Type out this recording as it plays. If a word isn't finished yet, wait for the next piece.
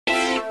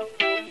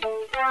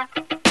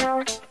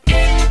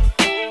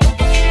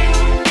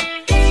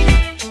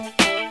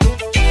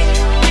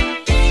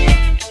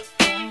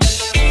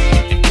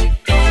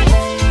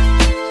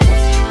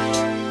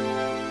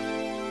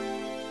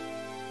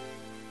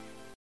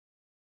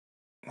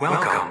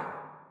Welcome.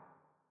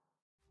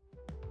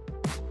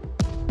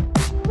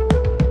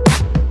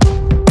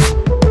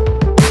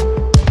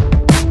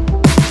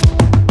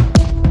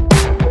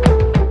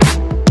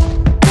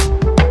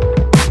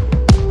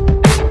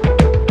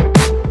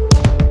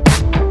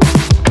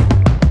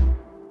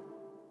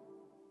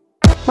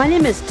 My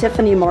name is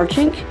Tiffany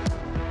Marchink.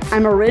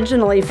 I'm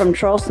originally from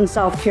Charleston,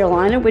 South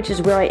Carolina, which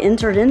is where I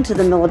entered into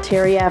the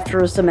military after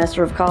a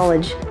semester of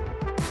college.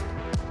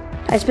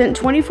 I spent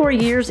 24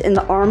 years in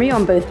the Army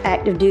on both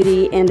active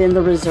duty and in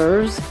the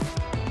reserves,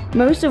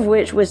 most of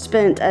which was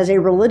spent as a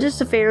religious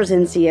affairs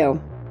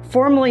NCO,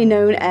 formerly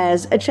known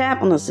as a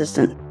chaplain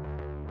assistant.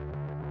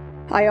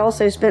 I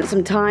also spent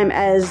some time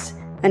as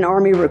an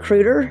Army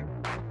recruiter,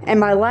 and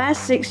my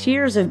last 6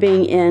 years of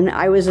being in,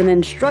 I was an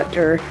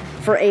instructor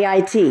for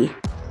AIT.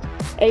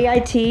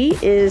 AIT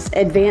is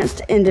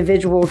Advanced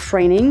Individual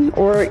Training,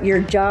 or your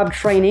job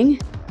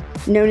training,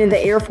 known in the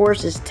Air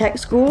Force as Tech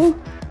School,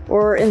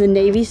 or in the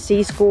Navy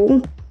Sea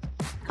School.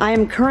 I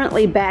am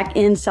currently back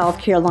in South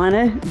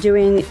Carolina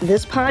doing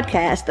this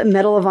podcast, the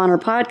Medal of Honor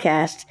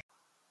podcast.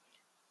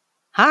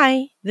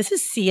 Hi, this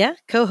is Sia,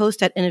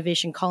 co-host at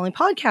Innovation Calling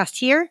Podcast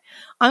here.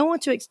 I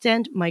want to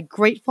extend my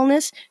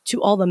gratefulness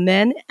to all the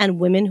men and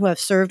women who have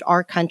served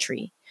our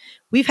country.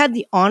 We've had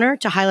the honor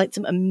to highlight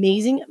some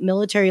amazing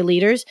military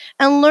leaders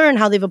and learn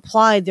how they've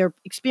applied their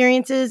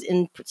experiences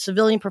in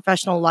civilian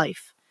professional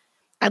life.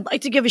 I'd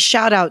like to give a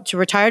shout out to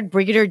retired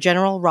Brigadier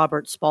General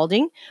Robert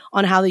Spalding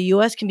on how the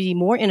U.S. can be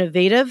more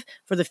innovative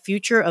for the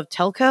future of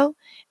telco,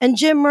 and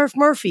Jim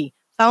Murphy,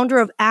 founder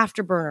of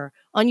Afterburner,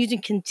 on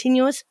using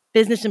continuous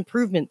business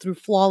improvement through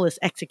flawless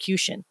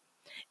execution.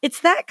 It's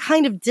that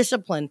kind of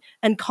discipline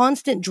and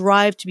constant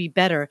drive to be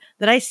better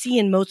that I see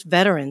in most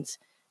veterans.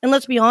 And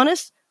let's be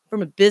honest,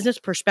 from a business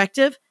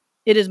perspective,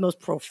 it is most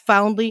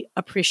profoundly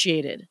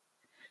appreciated.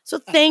 So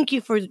thank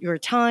you for your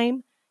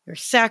time, your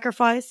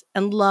sacrifice,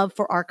 and love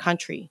for our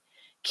country.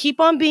 Keep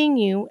on being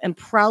you and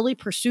proudly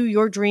pursue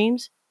your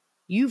dreams.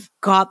 You've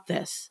got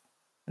this.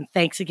 And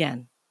thanks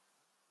again.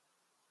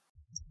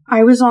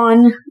 I was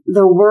on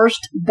the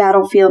worst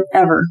battlefield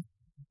ever.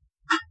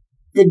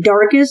 The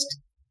darkest,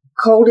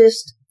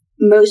 coldest,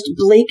 most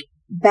bleak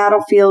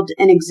battlefield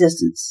in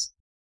existence.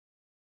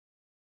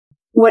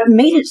 What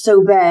made it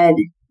so bad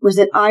was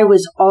that I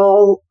was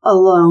all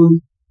alone.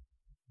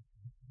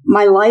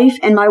 My life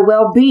and my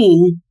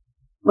well-being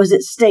was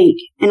at stake,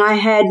 and I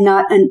had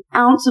not an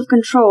ounce of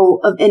control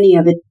of any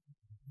of it.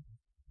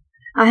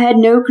 I had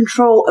no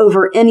control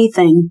over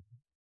anything,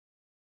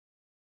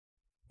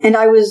 and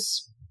I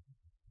was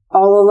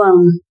all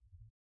alone.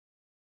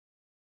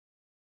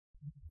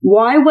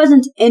 Why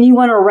wasn't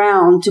anyone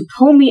around to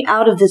pull me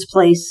out of this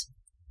place?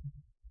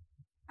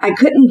 I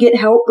couldn't get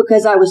help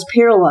because I was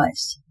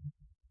paralyzed.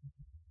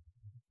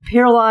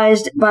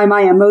 Paralyzed by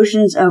my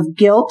emotions of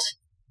guilt,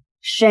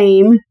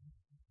 shame,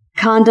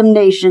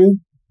 condemnation,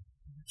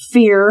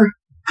 fear,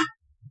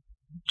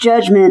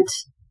 judgment,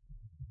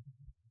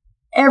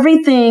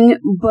 everything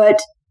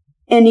but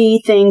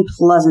anything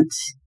pleasant.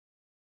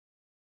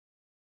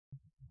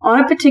 On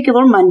a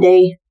particular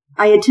Monday,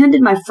 I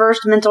attended my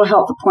first mental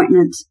health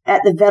appointment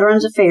at the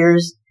Veterans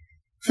Affairs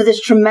for this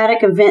traumatic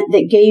event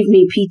that gave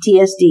me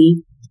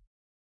PTSD.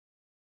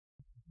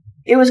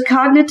 It was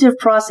cognitive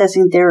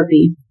processing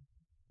therapy.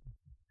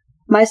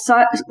 My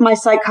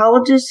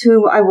psychologist,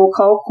 who I will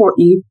call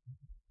Courtney,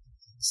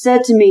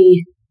 said to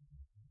me,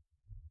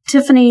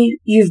 "Tiffany,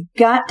 you've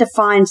got to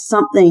find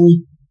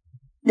something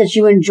that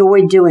you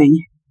enjoy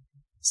doing.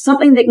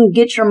 Something that can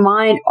get your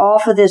mind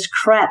off of this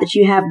crap that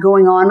you have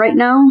going on right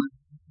now,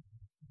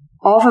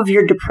 off of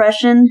your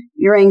depression,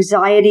 your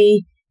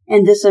anxiety,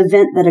 and this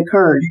event that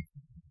occurred.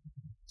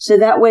 So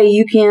that way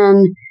you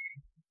can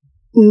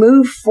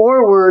move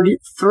forward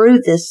through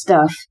this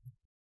stuff."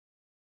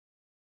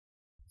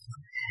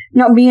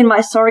 Now, me and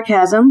my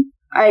sarcasm,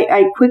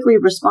 I quickly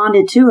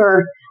responded to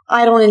her,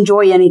 "I don't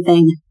enjoy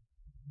anything.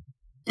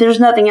 There's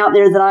nothing out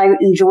there that I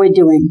enjoy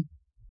doing."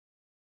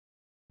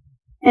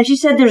 And she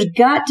said, "There's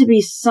got to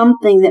be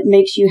something that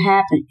makes you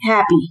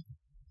happy,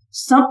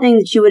 something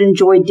that you would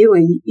enjoy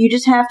doing. You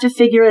just have to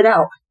figure it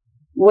out,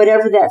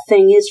 whatever that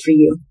thing is for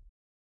you."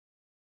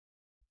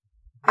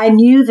 I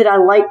knew that I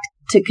liked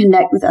to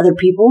connect with other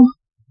people.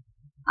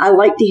 I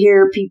liked to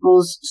hear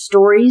people's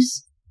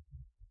stories.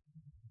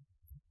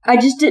 I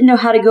just didn't know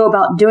how to go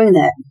about doing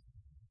that.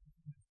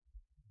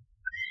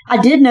 I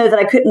did know that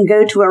I couldn't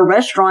go to a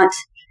restaurant,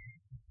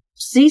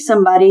 see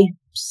somebody,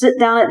 sit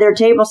down at their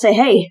table, say,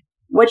 "Hey,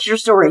 what's your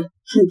story?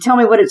 Tell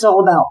me what it's all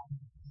about."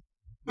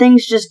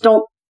 Things just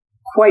don't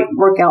quite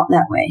work out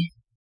that way.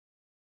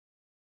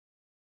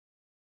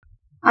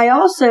 I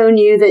also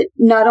knew that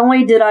not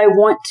only did I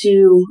want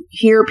to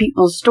hear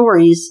people's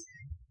stories,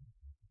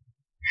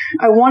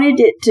 I wanted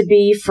it to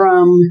be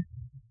from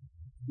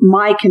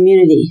my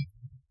community,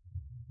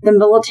 the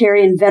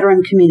military and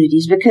veteran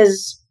communities,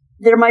 because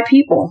they're my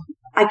people.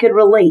 I could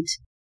relate.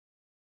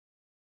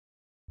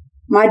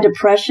 My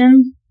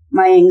depression,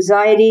 my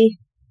anxiety,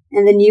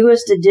 and the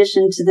newest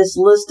addition to this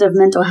list of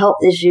mental health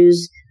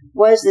issues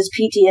was this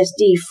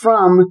PTSD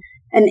from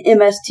an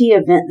MST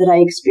event that I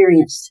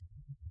experienced.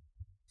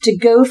 To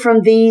go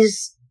from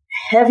these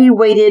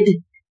heavy-weighted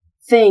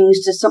things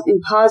to something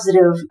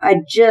positive, I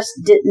just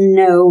didn't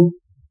know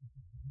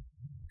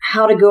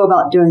how to go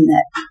about doing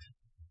that.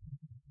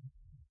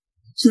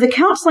 So the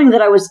counseling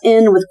that I was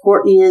in with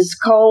Courtney is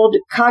called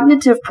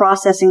cognitive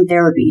processing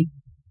therapy.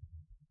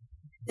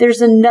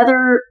 There's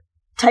another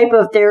type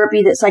of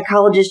therapy that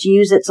psychologists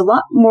use that's a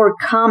lot more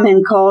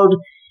common called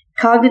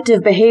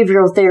cognitive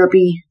behavioral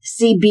therapy,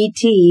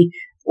 CBT,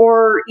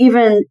 or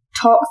even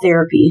talk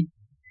therapy.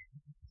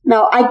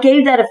 Now, I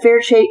gave that a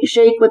fair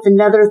shake with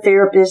another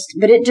therapist,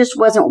 but it just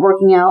wasn't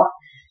working out.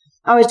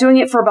 I was doing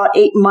it for about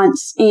 8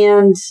 months,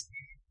 and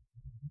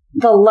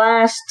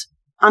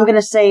I'm going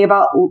to say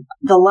about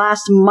the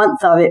last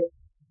month of it,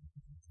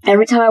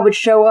 every time I would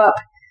show up,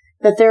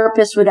 the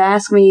therapist would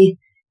ask me,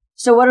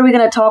 "So what are we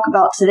going to talk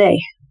about today?"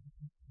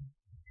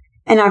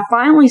 And I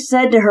finally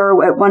said to her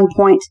at one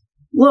point,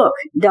 "Look,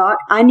 Doc,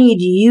 I need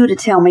you to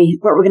tell me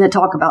what we're going to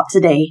talk about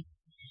today.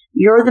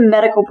 You're the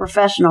medical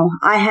professional.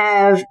 I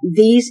have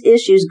these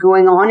issues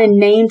going on," and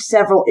named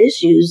several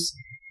issues.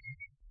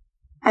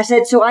 I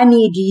said, "So I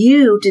need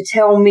you to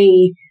tell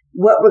me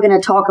what we're going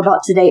to talk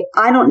about today.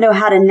 I don't know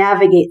how to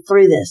navigate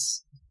through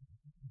this."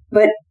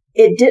 But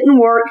it didn't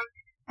work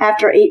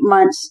after 8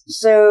 months.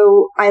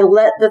 So I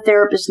let the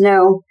therapist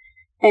know,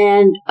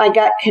 and I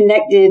got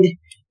connected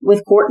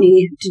with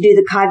Courtney to do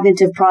the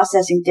cognitive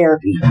processing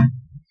therapy.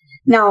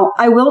 Now,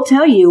 I will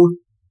tell you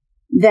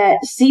that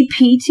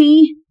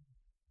CPT,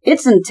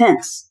 it's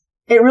intense.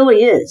 It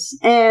really is.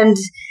 And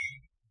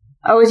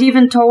I was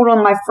even told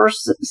on my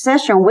first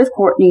session with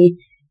Courtney,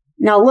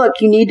 now look,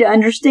 you need to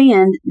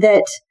understand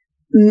that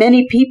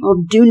many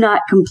people do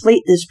not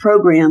complete this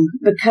program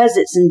because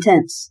it's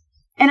intense.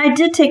 And I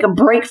did take a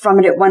break from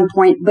it at one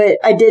point, but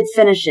I did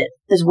finish it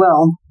as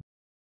well.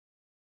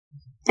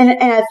 And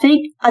I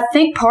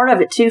think part of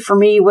it too for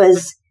me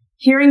was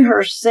hearing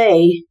her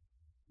say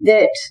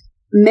that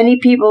many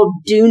people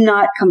do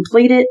not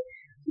complete it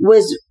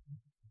was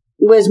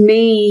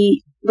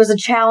a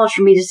challenge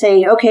for me to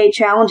say, okay,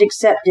 challenge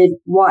accepted.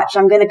 Watch,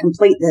 I'm going to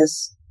complete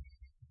this.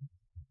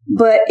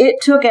 But it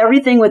took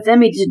everything within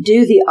me to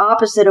do the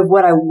opposite of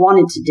what I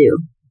wanted to do.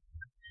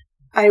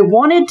 I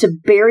wanted to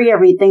bury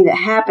everything that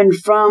happened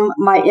from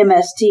my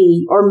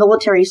MST or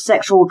military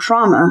sexual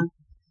trauma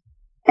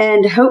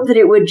and hope that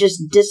it would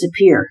just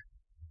disappear.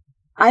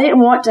 I didn't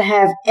want to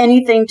have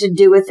anything to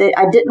do with it.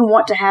 I didn't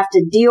want to have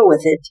to deal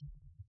with it.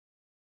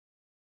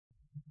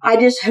 I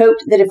just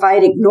hoped that if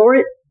I'd ignore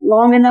it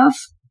long enough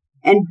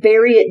and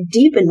bury it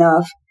deep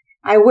enough,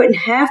 I wouldn't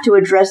have to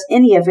address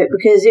any of it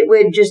because it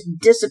would just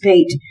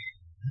dissipate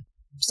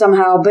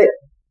somehow. But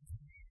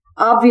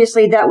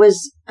obviously that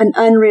was an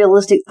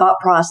unrealistic thought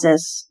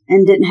process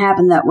and didn't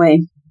happen that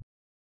way.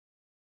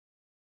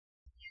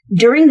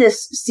 During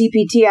this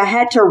CPT, I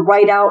had to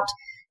write out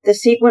the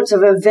sequence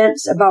of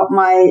events about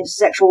my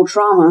sexual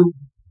trauma.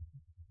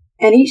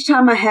 And each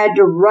time I had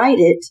to write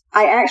it,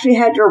 I actually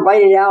had to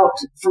write it out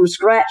from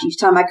scratch each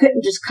time. I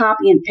couldn't just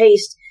copy and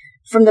paste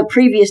from the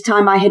previous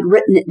time I had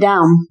written it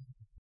down.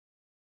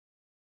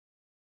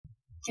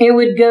 It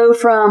would go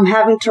from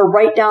having to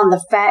write down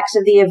the facts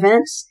of the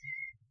events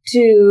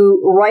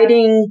to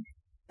writing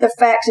the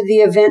facts of the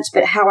events,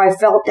 but how I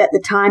felt at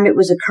the time it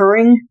was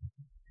occurring.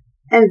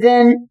 And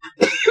then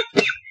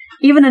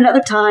even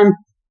another time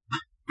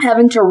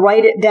having to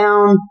write it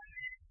down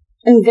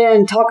and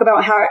then talk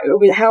about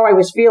how I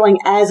was feeling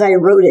as I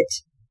wrote it.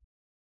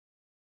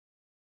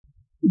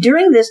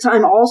 During this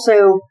time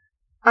also,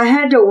 I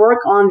had to work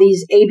on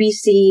these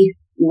ABC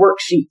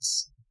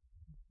worksheets.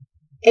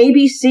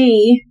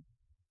 ABC,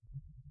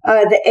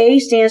 the A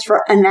stands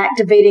for an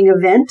activating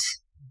event.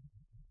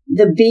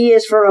 The B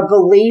is for a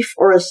belief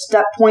or a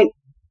stuck point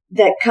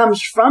that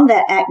comes from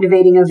that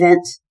activating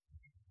event.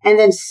 And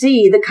then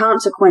C, the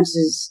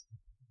consequences.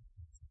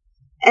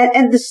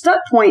 And the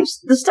stuck points,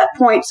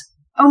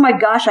 oh my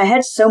gosh, I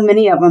had so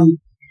many of them.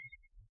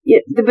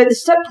 But the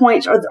stuck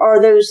points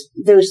are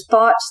those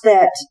thoughts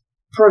that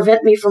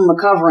prevent me from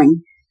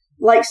recovering.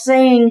 Like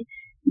saying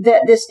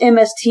that this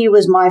MST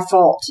was my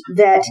fault,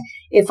 that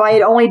if I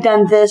had only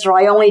done this or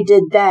I only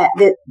did that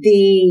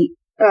the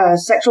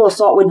sexual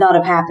assault would not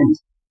have happened.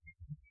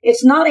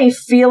 It's not a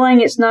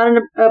feeling, it's not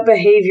a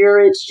behavior,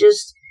 it's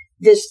just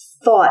this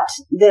thought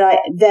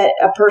that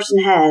a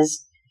person has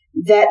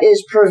that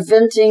is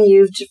preventing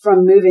you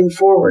from moving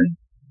forward.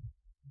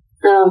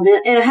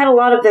 And I had a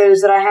lot of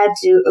those that I had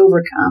to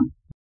overcome.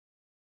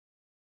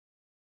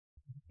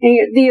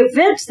 And the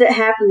events that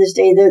happened this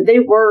day, they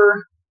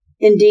were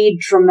indeed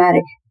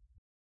traumatic.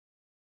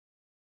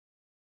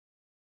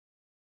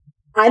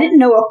 I didn't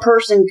know a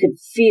person could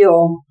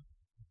feel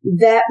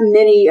that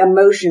many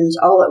emotions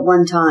all at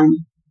one time.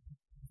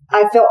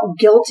 I felt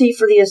guilty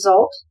for the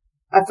assault.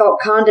 I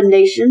felt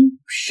condemnation,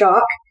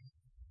 shock,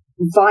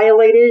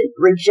 violated,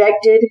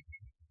 rejected,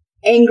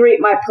 angry at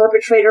my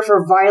perpetrator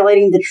for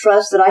violating the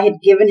trust that I had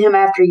given him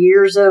after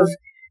years of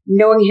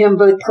knowing him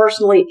both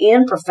personally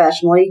and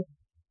professionally,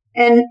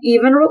 and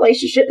even a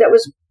relationship that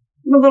was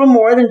a little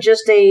more than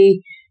just a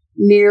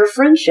mere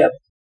friendship.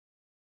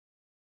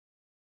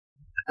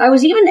 I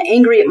was even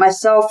angry at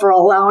myself for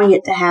allowing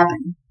it to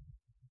happen.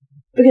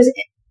 Because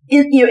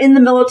in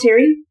the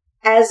military,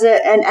 as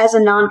a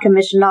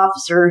non-commissioned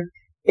officer,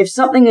 if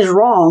something is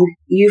wrong,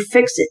 you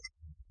fix it.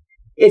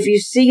 If you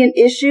see an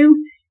issue,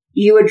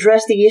 you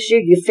address the issue,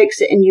 you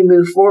fix it, and you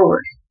move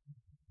forward.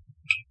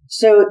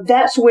 So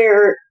that's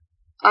where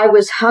I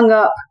was hung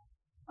up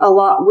a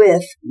lot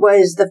with,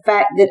 was the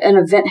fact that an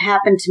event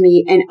happened to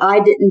me and I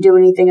didn't do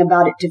anything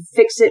about it to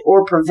fix it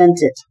or prevent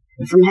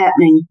it from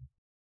happening.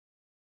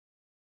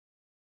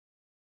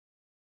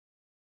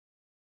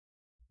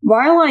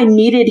 While I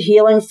needed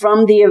healing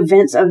from the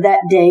events of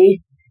that day,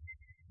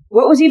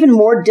 what was even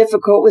more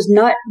difficult was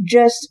not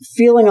just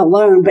feeling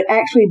alone, but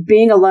actually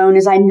being alone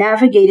as I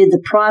navigated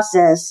the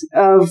process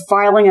of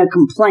filing a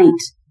complaint.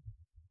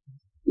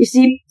 You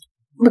see,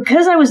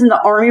 because I was in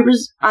the Army,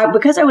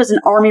 because I was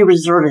an Army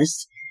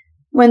reservist,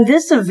 when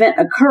this event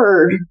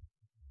occurred,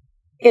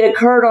 it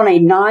occurred on a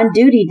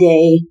non-duty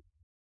day.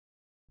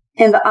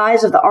 In the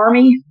eyes of the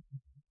Army,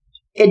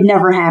 it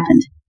never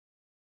happened.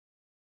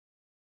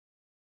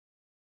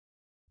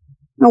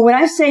 Now, when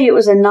I say it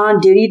was a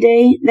non-duty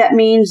day, that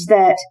means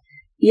that,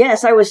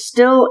 yes, I was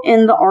still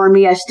in the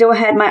Army. I still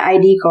had my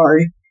ID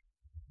card.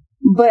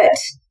 But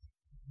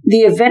the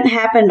event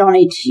happened on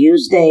a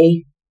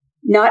Tuesday,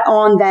 not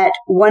on that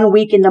 1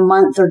 week in the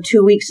month or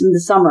 2 weeks in the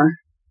summer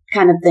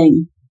kind of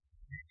thing.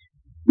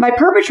 My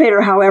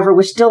perpetrator, however,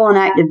 was still on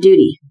active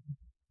duty.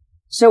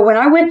 So when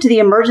I went to the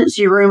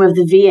emergency room of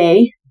the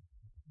VA,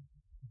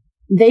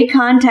 they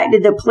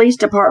contacted the police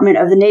department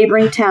of the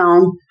neighboring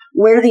town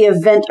where the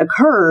event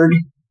occurred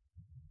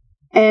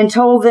and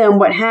told them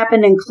what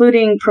happened,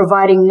 including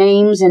providing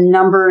names and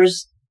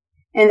numbers.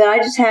 And then I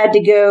just had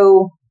to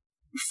go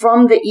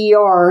from the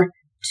ER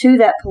to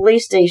that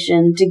police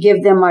station to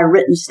give them my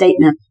written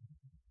statement.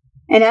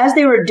 And as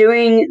they were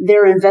doing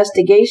their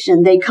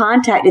investigation, they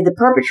contacted the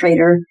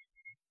perpetrator.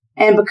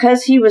 And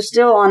because he was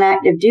still on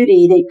active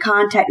duty, they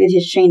contacted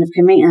his chain of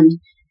command.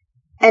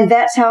 And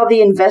that's how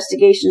the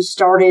investigation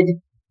started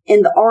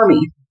in the Army.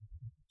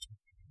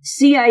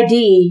 CID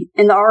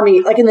in the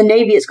Army, like in the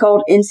Navy, it's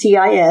called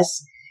NCIS.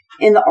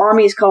 In the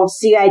Army, it's called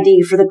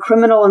CID, for the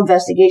Criminal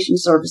Investigation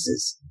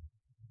Services.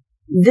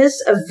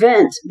 This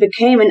event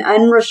became an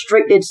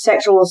unrestricted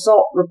sexual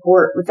assault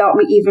report without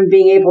me even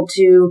being able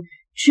to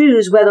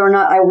choose whether or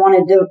not I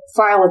wanted to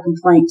file a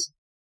complaint.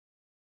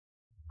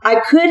 I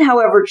could,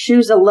 however,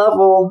 choose a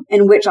level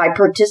in which I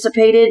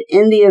participated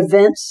in the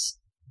events,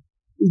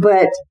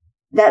 but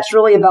that's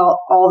really about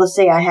all the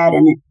say I had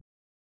in it.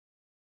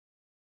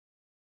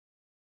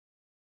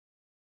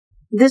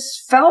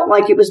 This felt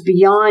like it was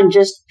beyond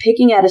just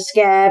picking at a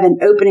scab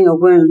and opening a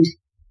wound.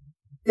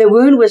 The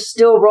wound was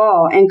still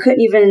raw and couldn't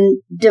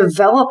even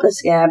develop a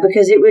scab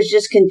because it was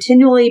just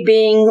continually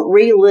being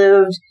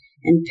relived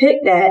and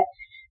picked at,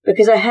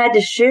 because I had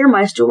to share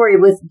my story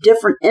with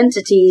different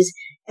entities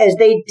as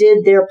they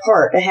did their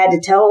part. I had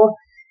to tell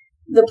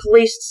the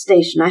police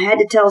station. I had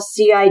to tell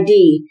CID.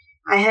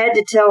 I had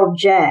to tell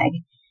JAG.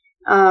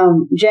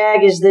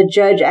 JAG is the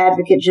Judge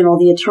Advocate General,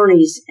 the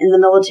attorneys in the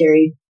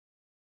military.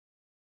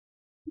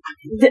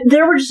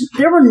 There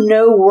were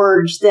no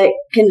words that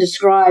can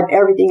describe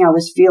everything I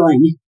was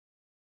feeling.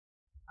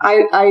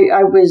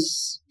 I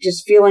was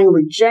just feeling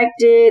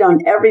rejected on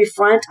every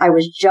front. I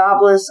was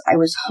jobless. I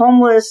was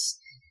homeless.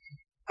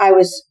 I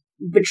was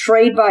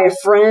betrayed by a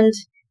friend,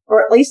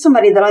 or at least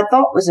somebody that I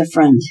thought was a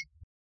friend.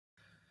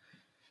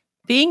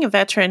 Being a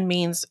veteran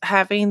means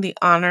having the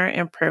honor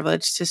and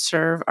privilege to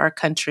serve our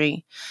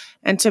country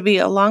and to be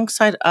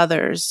alongside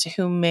others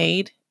who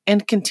made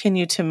and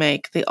continue to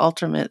make the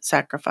ultimate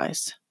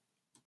sacrifice.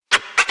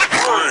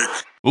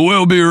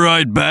 We'll be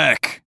right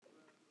back.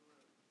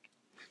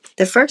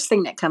 The first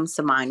thing that comes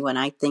to mind when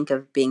I think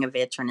of being a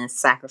veteran is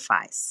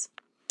sacrifice,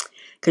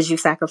 because you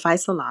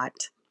sacrifice a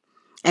lot.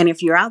 And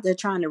if you're out there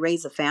trying to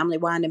raise a family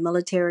while in the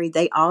military,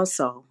 they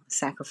also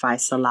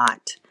sacrifice a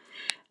lot.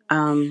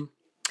 And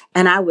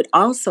I would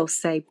also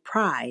say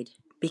pride,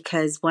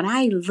 because when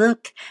I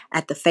look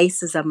at the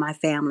faces of my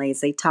family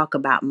as they talk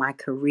about my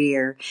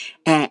career,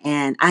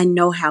 and I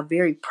know how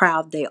very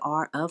proud they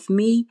are of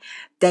me,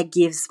 that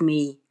gives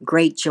me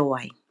great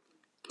joy.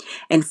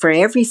 And for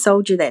every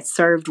soldier that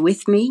served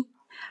with me,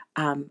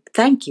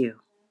 thank you.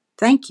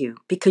 Thank you,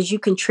 because you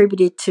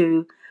contributed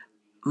to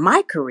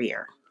my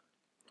career.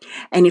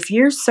 And if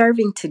you're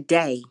serving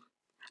today,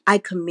 I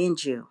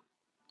commend you.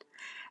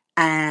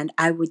 And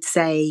I would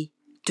say,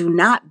 do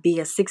not be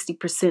a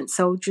 60%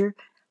 soldier,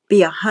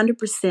 be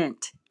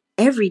 100%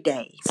 every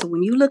day. So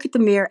when you look at the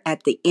mirror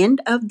at the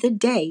end of the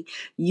day,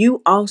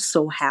 you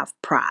also have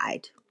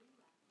pride.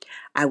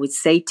 I would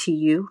say to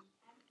you,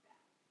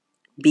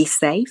 be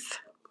safe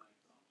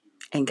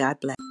and God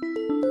bless.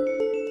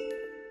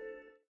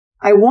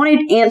 I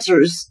wanted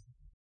answers,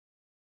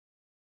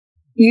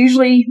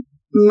 usually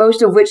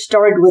most of which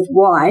started with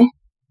why,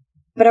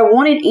 but I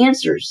wanted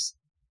answers,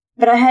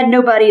 but I had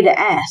nobody to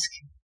ask.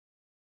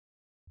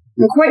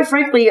 And quite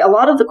frankly, a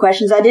lot of the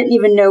questions I didn't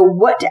even know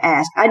what to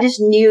ask. I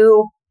just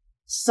knew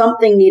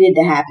something needed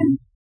to happen.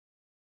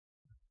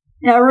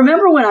 Now, I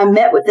remember when I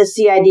met with the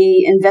CID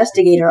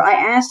investigator, I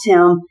asked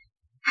him,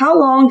 how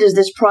long does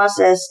this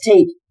process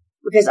take?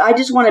 Because I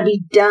just want to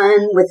be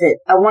done with it.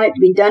 I want it to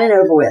be done and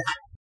over with.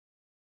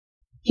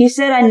 He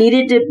said I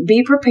needed to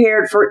be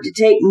prepared for it to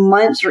take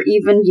months or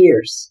even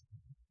years.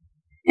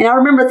 And I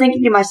remember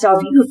thinking to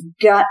myself, you've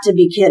got to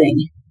be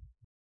kidding.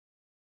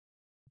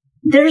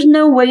 There's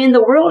no way in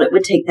the world it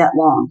would take that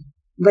long,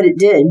 but it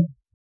did.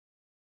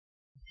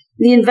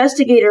 The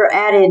investigator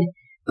added,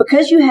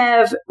 because you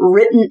have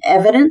written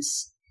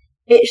evidence,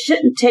 it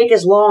shouldn't take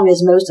as long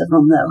as most of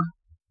them, though.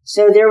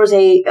 So there was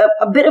a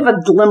bit of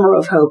a glimmer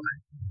of hope.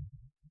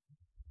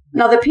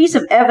 Now, the piece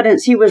of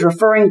evidence he was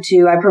referring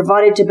to, I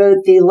provided to both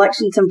the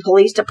Lexington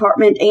Police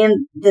Department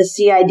and the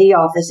CID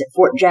office at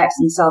Fort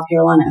Jackson, South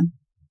Carolina.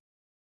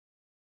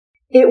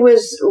 It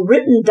was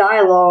written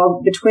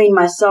dialogue between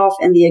myself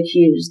and the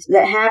accused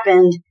that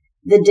happened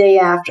the day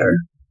after.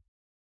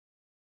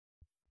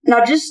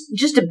 Now,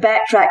 just to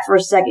backtrack for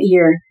a second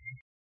here.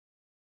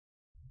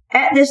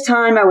 At this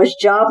time, I was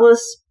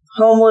jobless,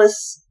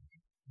 homeless,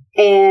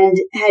 and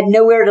had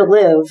nowhere to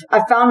live.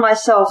 I found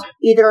myself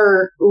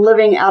either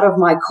living out of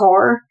my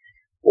car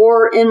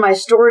or in my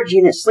storage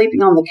unit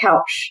sleeping on the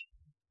couch.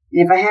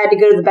 And if I had to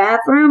go to the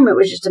bathroom, it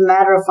was just a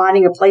matter of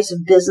finding a place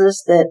of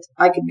business that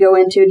I could go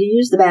into to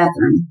use the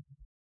bathroom.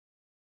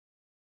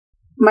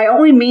 My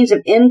only means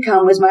of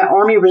income was my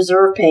Army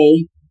Reserve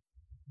pay.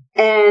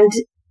 And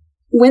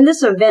when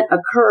this event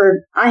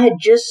occurred, I had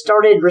just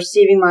started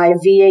receiving my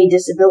VA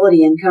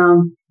disability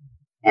income.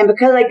 And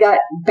because I got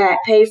back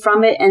pay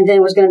from it and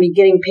then was going to be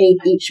getting paid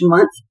each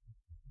month,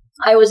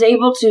 I was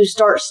able to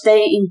start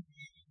staying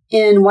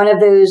in one of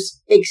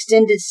those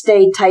extended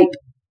stay type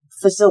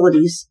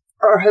facilities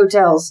or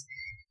hotels.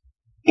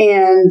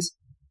 And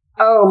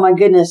oh my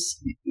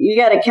goodness, you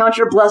got to count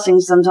your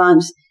blessings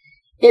sometimes.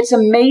 It's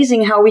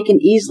amazing how we can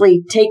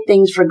easily take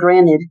things for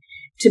granted.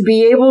 To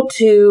be able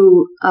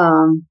to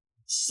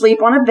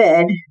sleep on a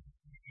bed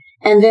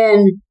and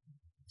then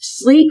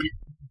sleep,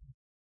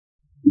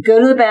 go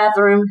to the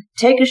bathroom,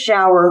 take a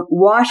shower,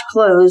 wash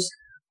clothes,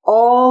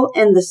 all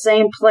in the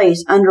same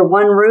place under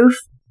one roof.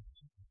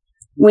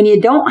 When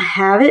you don't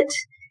have it,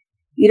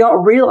 you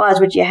don't realize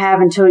what you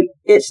have until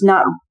it's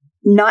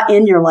not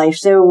in your life.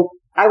 So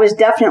I was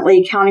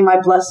definitely counting my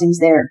blessings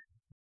there.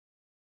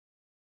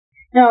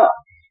 Now,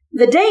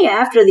 the day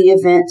after the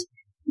event,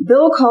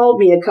 Bill called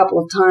me a couple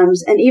of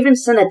times and even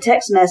sent a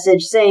text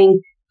message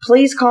saying,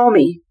 "Please call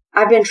me.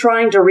 I've been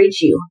trying to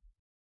reach you."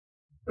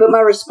 But my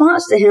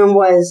response to him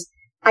was,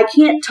 "I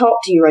can't talk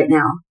to you right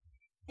now.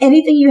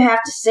 Anything you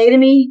have to say to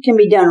me can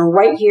be done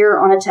right here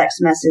on a text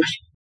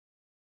message."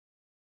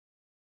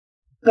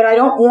 "But I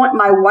don't want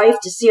my wife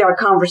to see our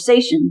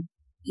conversation,"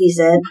 he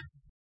said.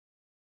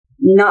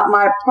 "Not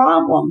my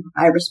problem,"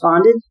 I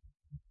responded.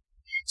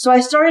 So I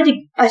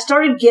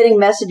started getting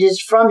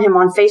messages from him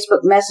on Facebook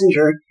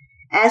Messenger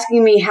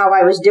asking me how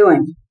I was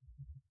doing.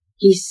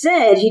 He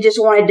said he just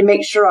wanted to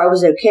make sure I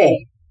was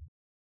okay.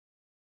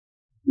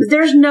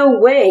 There's no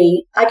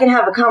way I can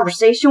have a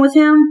conversation with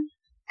him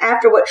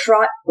after what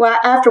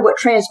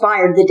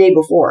transpired the day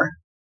before.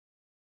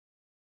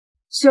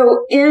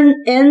 So in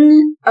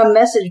a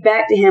message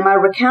back to him, I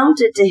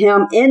recounted to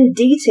him in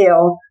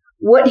detail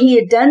what he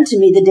had done to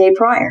me the day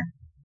prior.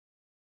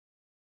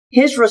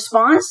 His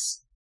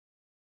response,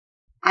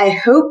 "I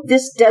hope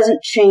this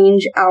doesn't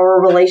change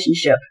our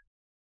relationship."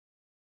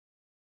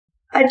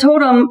 I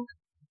told him,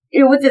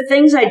 with the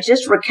things I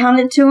just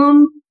recounted to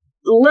him,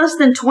 less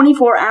than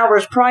 24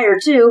 hours prior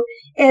to,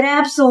 it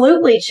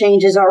absolutely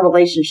changes our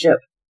relationship.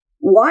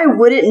 Why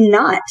would it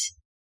not?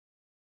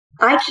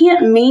 I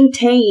can't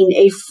maintain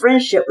a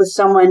friendship with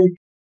someone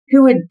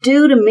who would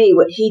do to me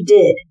what he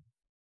did.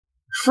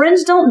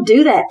 Friends don't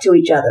do that to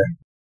each other.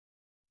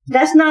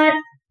 That's not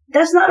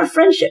a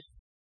friendship.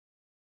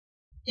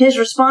 His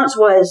response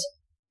was,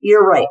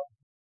 "You're right."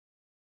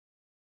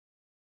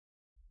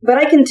 But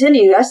I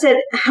continued. I said,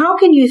 "How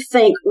can you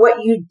think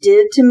what you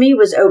did to me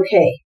was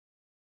okay?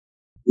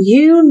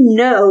 You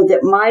know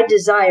that my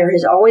desire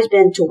has always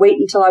been to wait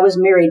until I was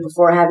married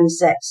before having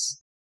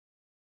sex."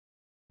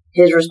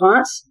 His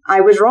response,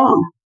 "I was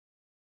wrong.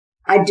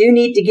 I do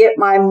need to get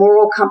my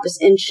moral compass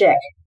in check.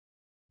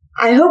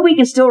 I hope we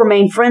can still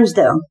remain friends,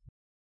 though."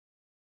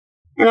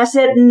 And I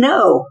said,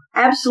 "No,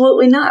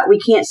 absolutely not. We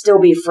can't still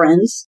be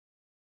friends.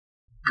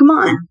 Come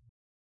on."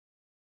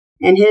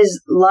 And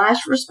his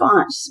last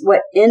response,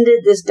 what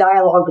ended this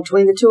dialogue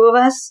between the two of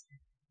us,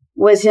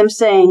 was him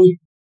saying,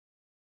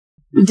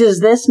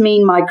 "Does this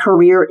mean my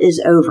career is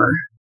over?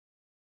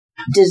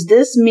 Does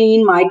this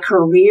mean my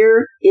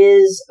career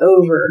is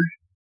over?"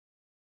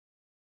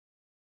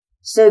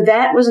 So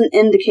that was an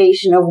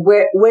indication of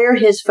where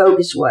his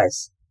focus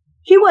was.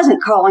 He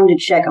wasn't calling to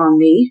check on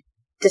me,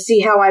 to see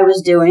how I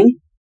was doing.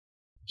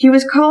 He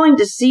was calling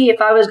to see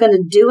if I was going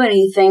to do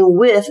anything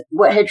with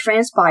what had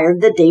transpired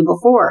the day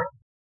before.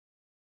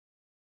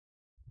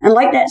 And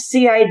like that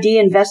CID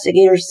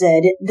investigator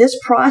said, this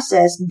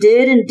process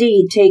did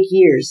indeed take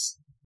years.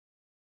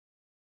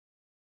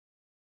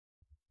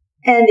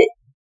 And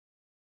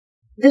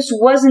this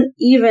wasn't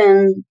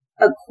even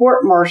a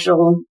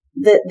court-martial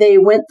that they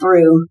went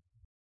through,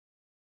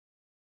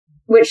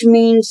 which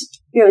means,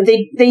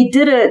 they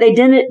did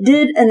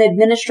an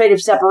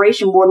administrative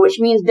separation board, which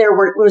means there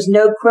was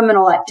no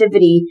criminal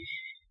activity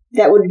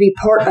that would be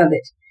part of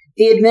it.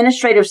 The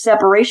administrative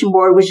separation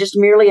board was just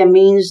merely a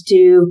means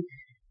to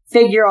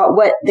figure out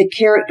what the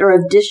character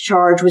of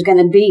discharge was going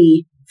to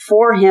be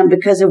for him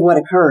because of what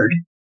occurred.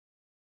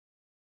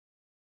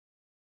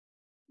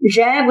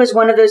 JAG was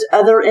one of those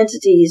other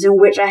entities in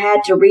which I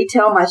had to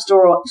retell my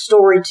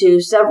story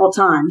to several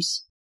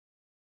times,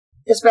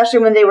 especially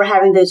when they were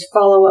having those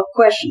follow-up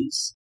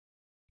questions.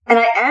 And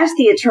I asked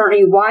the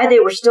attorney why they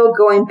were still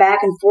going back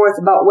and forth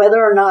about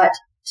whether or not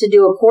to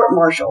do a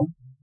court-martial.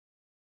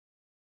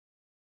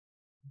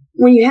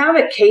 When you have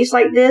a case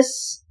like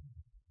this,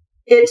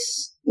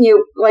 it's,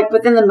 like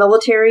within the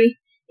military,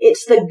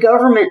 it's the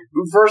government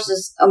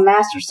versus a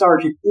master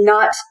sergeant,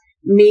 not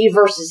me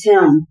versus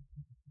him.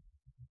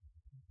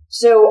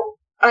 So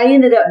I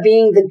ended up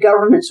being the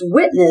government's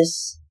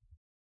witness.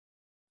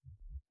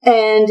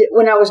 And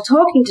when I was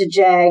talking to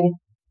JAG,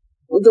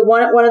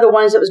 one of the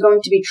ones that was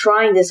going to be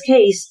trying this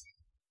case,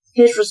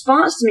 his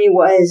response to me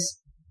was,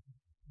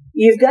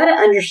 "You've got to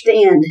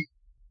understand,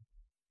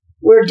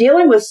 we're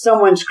dealing with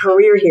someone's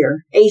career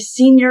here, a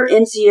senior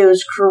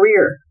NCO's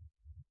career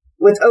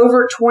with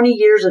over 20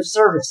 years of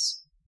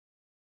service."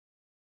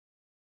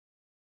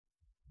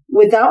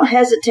 Without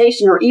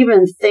hesitation or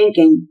even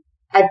thinking,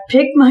 I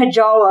picked my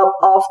jaw up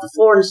off the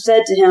floor and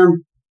said to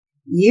him,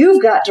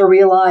 "You've got to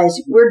realize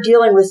we're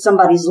dealing with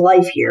somebody's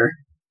life here.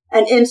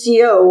 An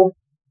NCO,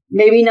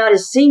 maybe not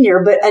as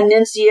senior, but an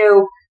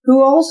NCO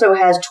who also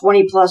has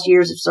 20 plus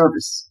years of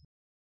service."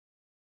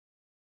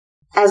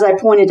 As I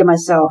pointed to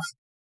myself,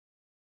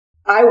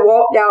 I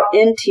walked out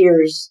in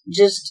tears,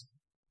 just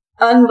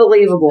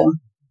unbelievable.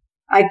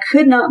 I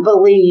could not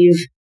believe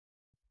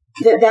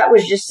that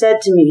was just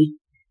said to me,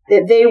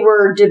 that they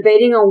were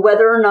debating on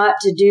whether or not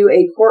to do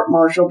a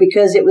court-martial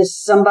because it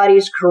was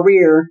somebody's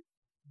career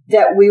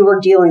that we were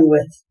dealing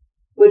with,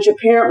 which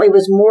apparently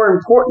was more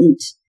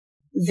important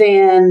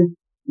than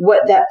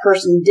what that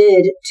person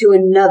did to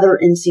another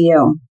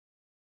NCO.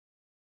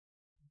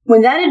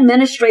 When that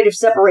administrative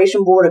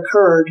separation board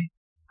occurred,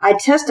 I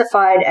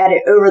testified at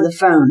it over the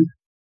phone.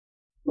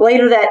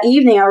 Later that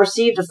evening, I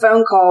received a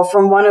phone call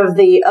from one of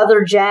the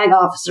other JAG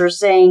officers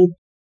saying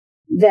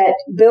that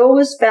Bill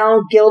was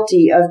found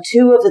guilty of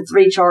 2 of the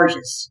 3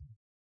 charges.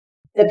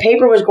 The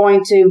paper was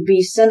going to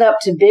be sent up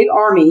to Big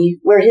Army,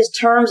 where his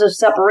terms of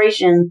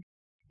separation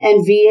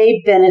and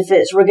VA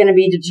benefits were going to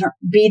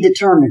be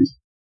determined.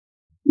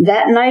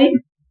 That night,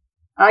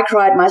 I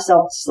cried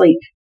myself to sleep.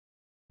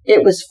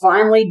 It was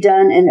finally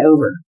done and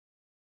over.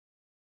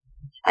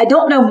 I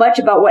don't know much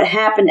about what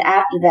happened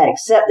after that,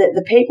 except that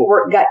the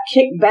paperwork got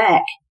kicked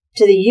back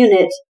to the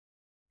unit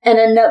and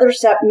another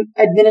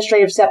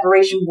administrative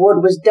separation board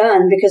was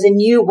done because a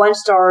new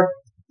 1-star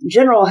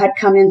general had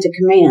come into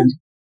command.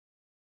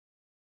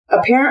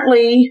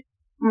 Apparently,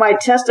 my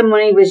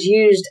testimony was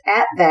used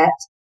at that.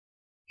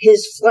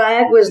 His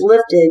flag was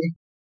lifted,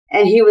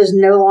 and he was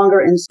no longer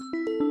in.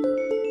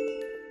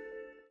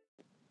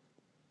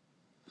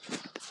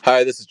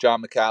 Hi, this is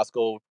John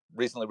McCaskill,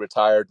 recently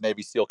retired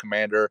Navy SEAL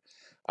commander.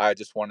 I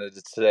just wanted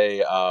to say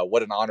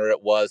what an honor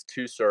it was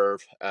to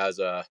serve as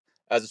a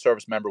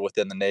service member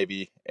within the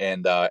Navy,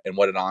 and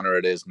what an honor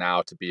it is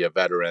now to be a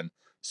veteran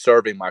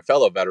serving my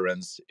fellow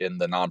veterans in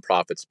the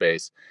nonprofit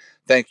space.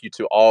 Thank you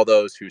to all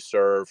those who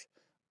serve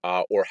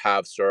or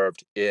have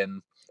served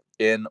in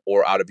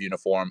or out of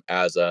uniform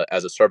as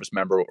a service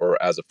member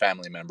or as a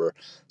family member.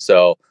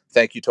 So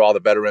thank you to all the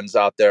veterans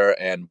out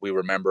there, and we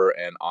remember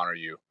and honor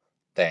you.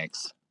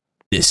 Thanks.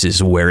 This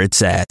is where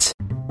it's at.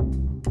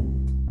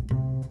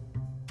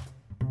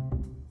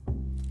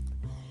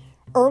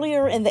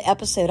 Earlier in the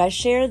episode, I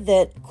shared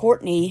that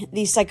Courtney,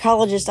 the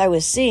psychologist I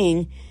was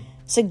seeing,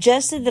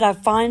 suggested that I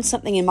find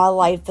something in my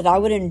life that I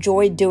would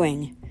enjoy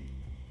doing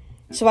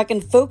so I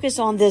can focus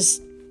on this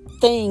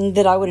thing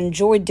that I would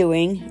enjoy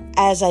doing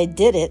as I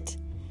did it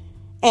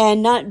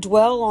and not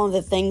dwell on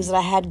the things that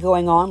I had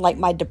going on, like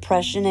my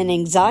depression and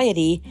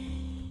anxiety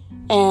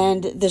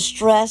and the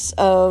stress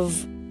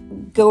of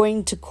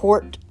going to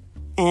court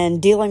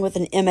and dealing with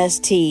an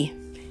MST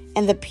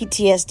and the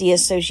PTSD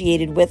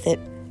associated with it.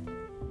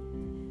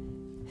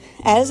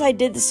 As I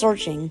did the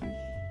searching,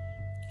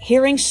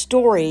 hearing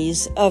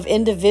stories of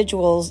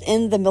individuals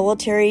in the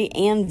military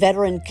and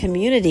veteran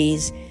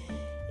communities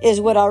is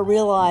what I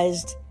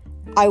realized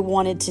I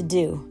wanted to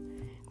do.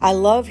 I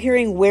love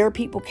hearing where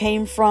people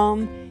came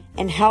from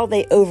and how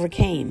they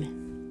overcame.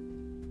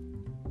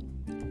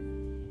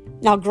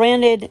 Now,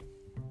 granted,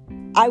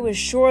 I was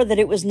sure that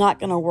it was not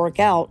going to work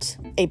out,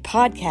 a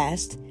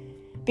podcast,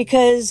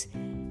 because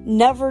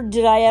never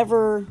did I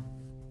ever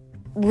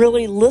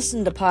really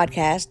listen to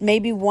podcasts,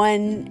 maybe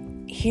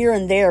one here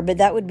and there, but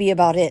that would be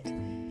about it.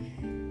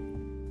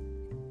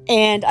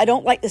 And I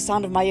don't like the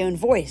sound of my own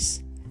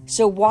voice.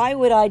 So why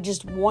would I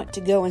just want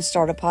to go and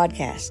start a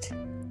podcast?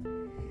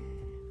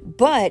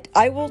 But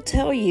I will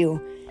tell you,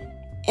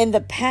 in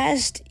the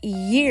past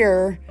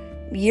year,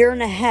 year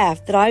and a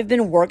half that I've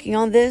been working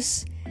on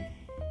this,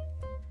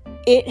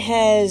 it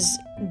has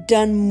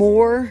done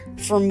more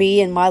for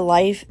me in my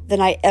life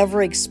than I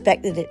ever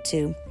expected it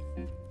to.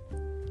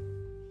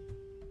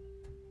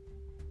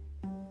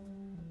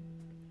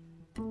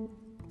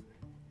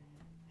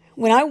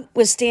 When I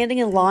was standing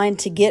in line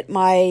to get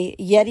my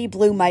Yeti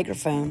Blue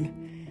microphone,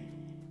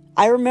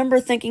 I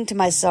remember thinking to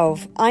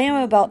myself, I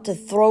am about to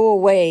throw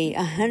away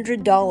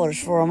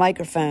 $100 for a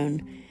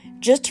microphone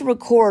just to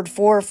record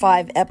 4 or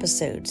 5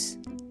 episodes.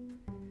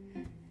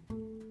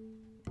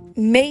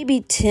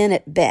 Maybe 10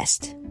 at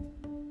best.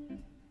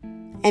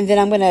 And then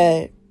I'm going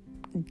to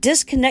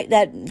disconnect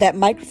that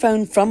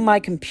microphone from my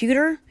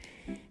computer,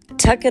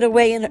 tuck it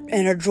away in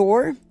a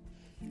drawer,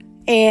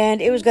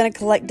 and it was going to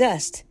collect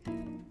dust.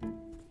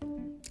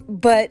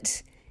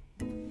 But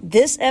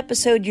this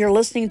episode you're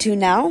listening to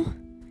now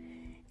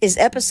is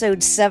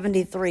episode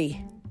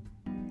 73.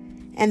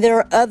 And there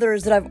are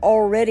others that I've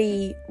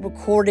already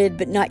recorded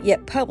but not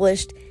yet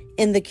published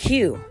in the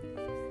queue.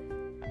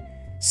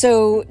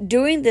 So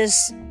doing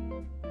this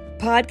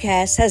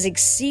podcast has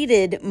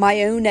exceeded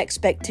my own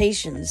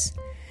expectations.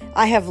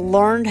 I have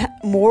learned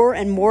more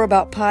and more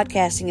about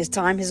podcasting as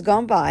time has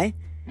gone by.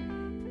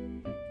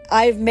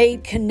 I've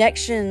made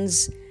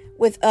connections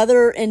with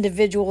other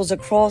individuals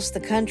across the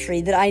country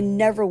that I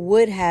never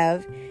would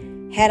have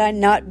had I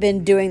not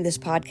been doing this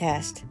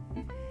podcast.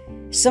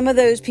 Some of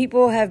those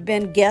people have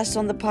been guests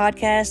on the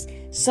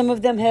podcast. Some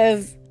of them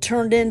have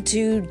turned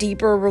into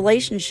deeper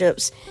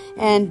relationships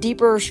and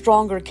deeper,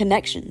 stronger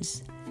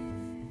connections.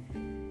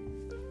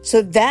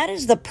 So that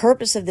is the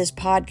purpose of this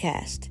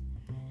podcast.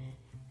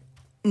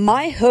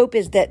 My hope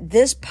is that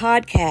this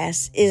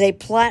podcast is a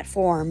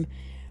platform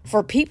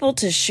for people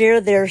to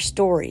share their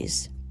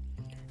stories.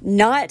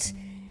 Not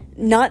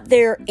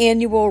their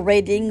annual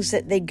ratings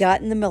that they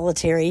got in the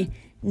military,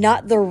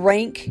 not the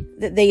rank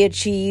that they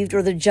achieved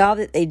or the job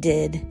that they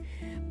did,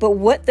 but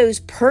what those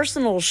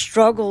personal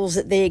struggles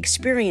that they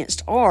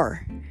experienced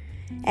are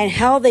and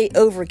how they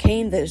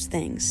overcame those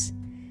things.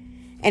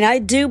 And I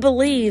do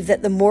believe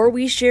that the more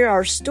we share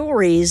our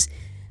stories,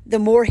 the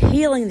more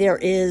healing there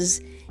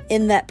is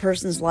in that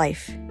person's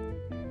life.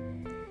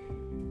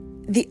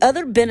 The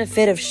other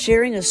benefit of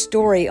sharing a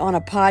story on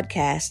a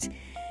podcast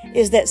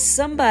is that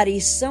somebody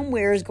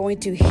somewhere is going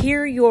to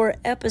hear your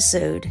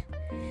episode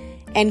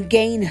and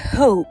gain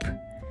hope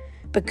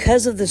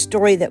because of the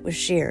story that was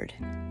shared.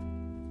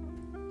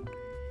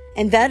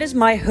 And that is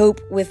my hope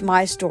with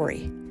my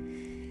story.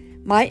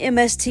 My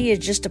MST is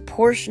just a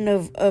portion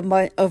of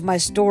my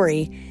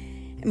story.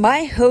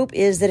 My hope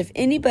is that if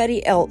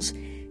anybody else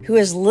who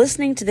is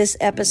listening to this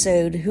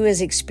episode who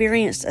has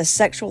experienced a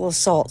sexual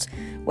assault,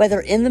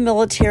 whether in the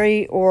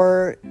military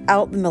or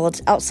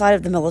outside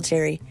of the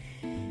military,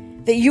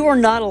 that you are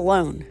not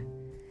alone,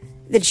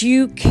 that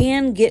you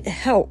can get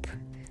help.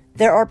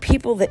 There are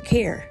people that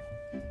care.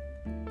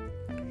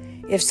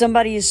 If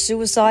somebody is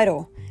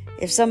suicidal,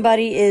 if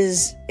somebody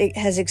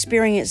has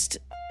experienced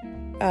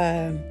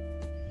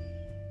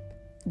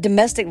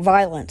domestic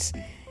violence,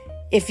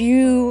 if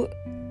you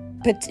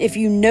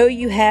know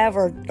you have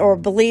or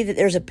believe that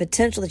there's a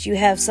potential that you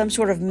have some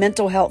sort of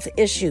mental health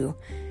issue,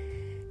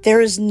 there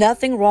is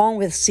nothing wrong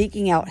with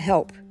seeking out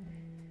help.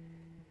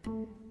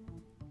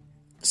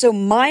 So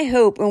my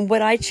hope and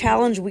what I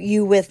challenge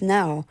you with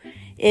now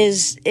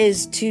is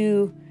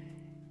to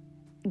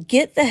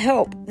get the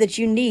help that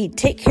you need.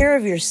 Take care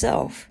of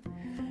yourself.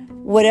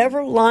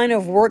 Whatever line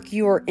of work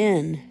you are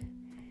in,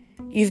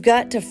 you've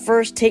got to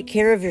first take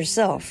care of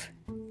yourself.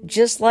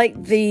 Just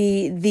like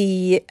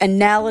the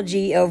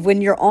analogy of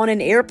when you're on an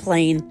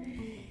airplane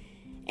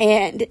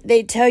and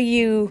they tell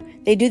you,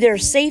 they do their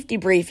safety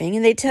briefing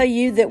and they tell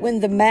you that when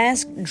the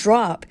mask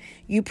drop,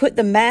 you put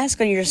the mask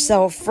on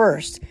yourself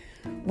first.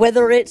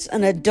 Whether it's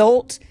an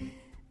adult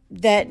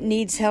that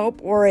needs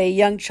help or a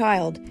young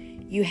child,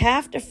 you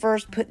have to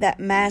first put that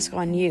mask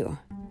on you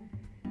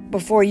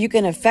before you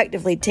can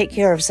effectively take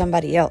care of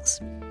somebody else.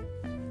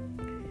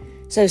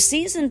 So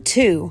season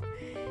 2,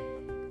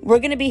 we're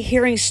going to be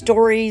hearing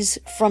stories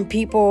from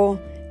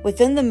people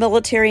within the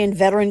military and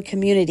veteran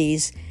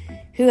communities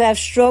who have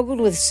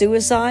struggled with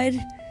suicide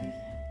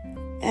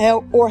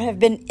or have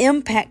been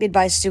impacted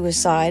by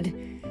suicide.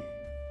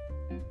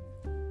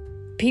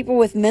 People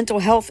with mental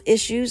health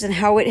issues and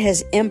how it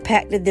has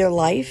impacted their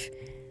life.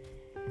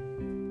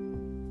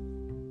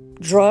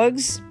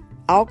 Drugs,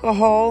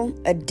 alcohol,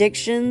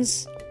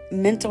 addictions,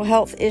 mental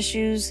health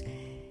issues,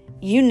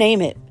 you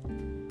name it.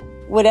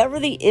 Whatever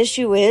the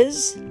issue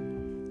is,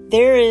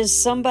 there is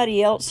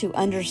somebody else who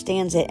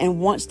understands it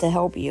and wants to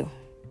help you.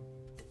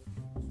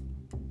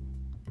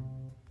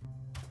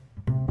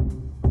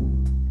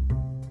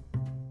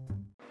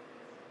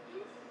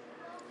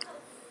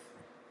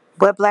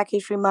 What Black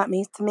History Month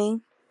means to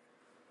me,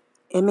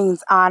 it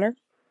means honor,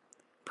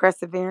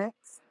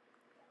 perseverance.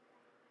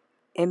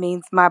 It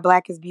means my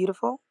black is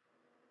beautiful.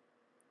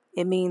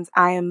 It means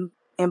I am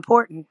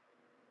important.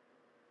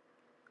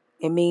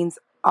 It means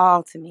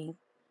all to me.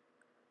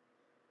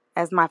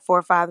 As my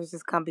forefathers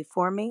has come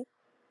before me,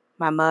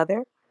 my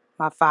mother,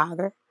 my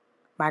father,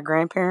 my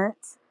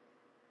grandparents,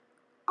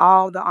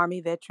 all the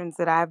Army veterans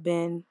that I've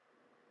been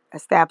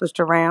established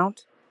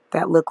around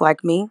that look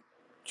like me,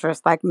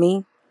 dress like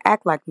me,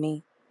 act like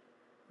me.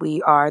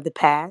 We are the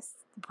past,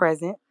 the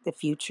present, the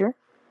future.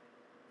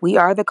 We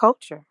are the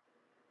culture.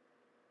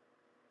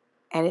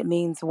 And it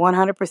means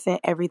 100%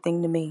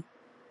 everything to me.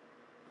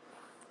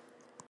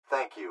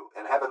 Thank you,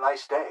 and have a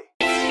nice day.